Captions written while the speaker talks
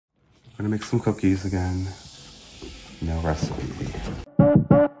gonna make some cookies again. No recipe.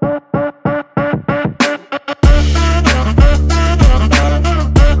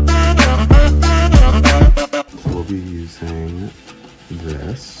 So we'll be using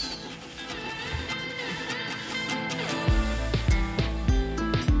this.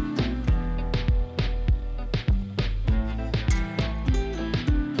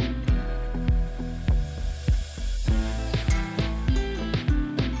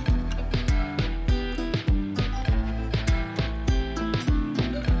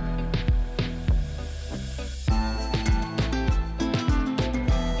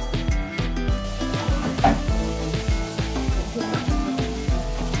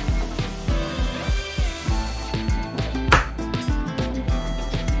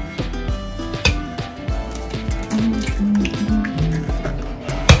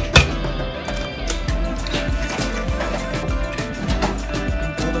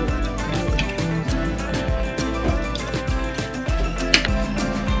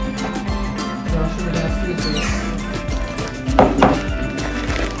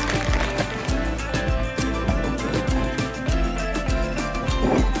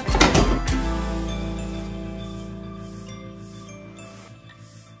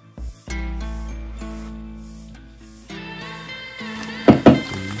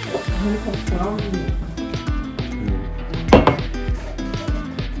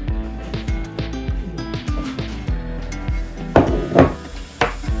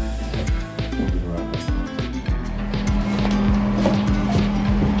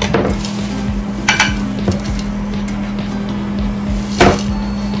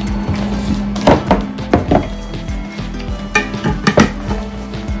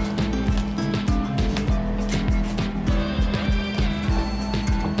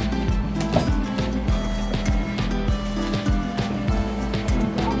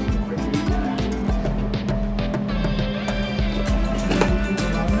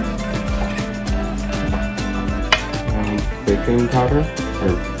 Baking powder? Or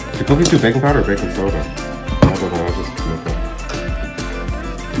the cookies do baking powder or baking soda? I don't know, I just look up.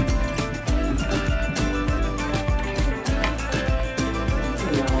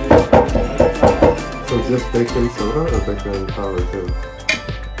 So is this baking soda or baking powder too?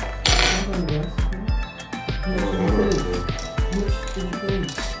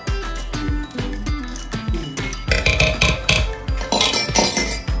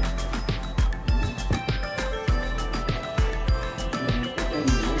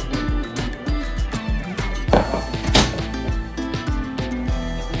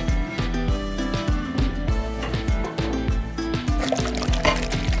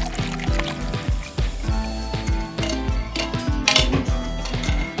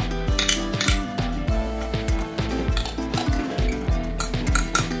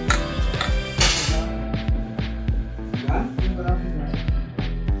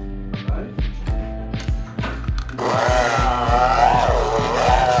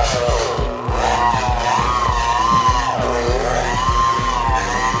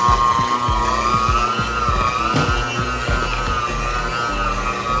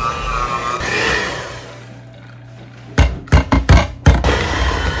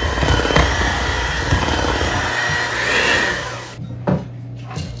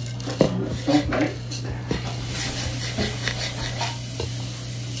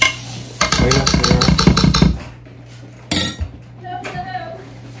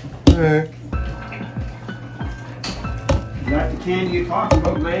 Hey. Is that the candy you're talking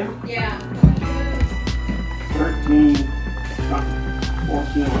about, ma'am? Yeah. 13,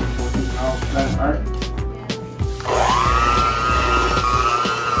 14, 14 credit card.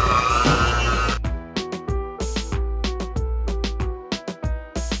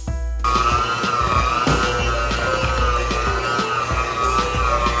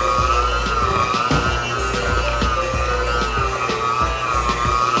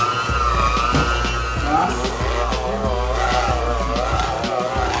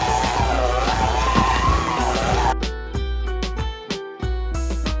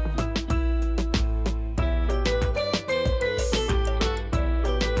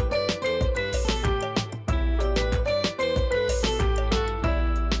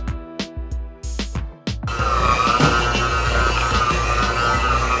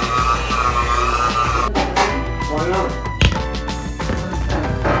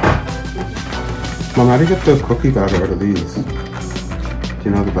 Mom, how do you get the cookie batter out of these? Do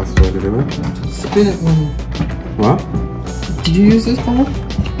you know the best way to do it? Spin it one. What? Did you use this bowl?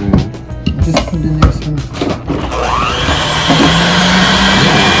 Yeah. Just put the next one.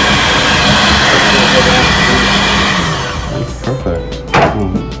 That's perfect. Oh,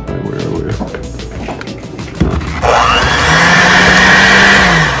 wait, where are we?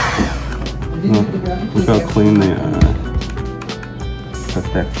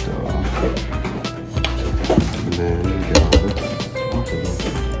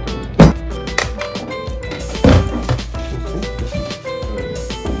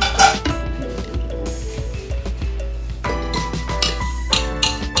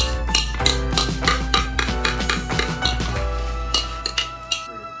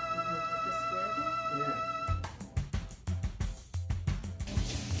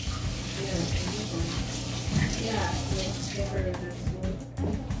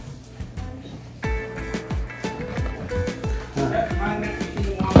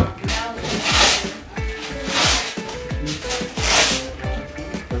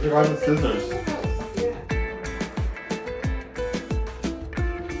 grab the scissors.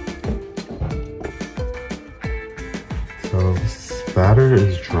 So this batter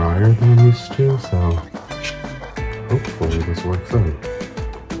is drier than I'm used to, so hopefully this works out.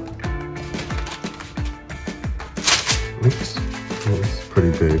 Oops, that was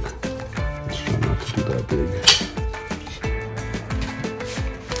pretty big. Let's try not to do that big.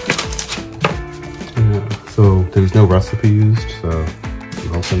 Yeah, so there's no recipe used, so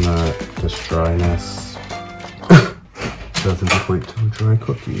I'm hoping that this dryness doesn't equate to a dry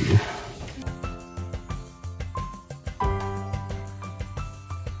cookie.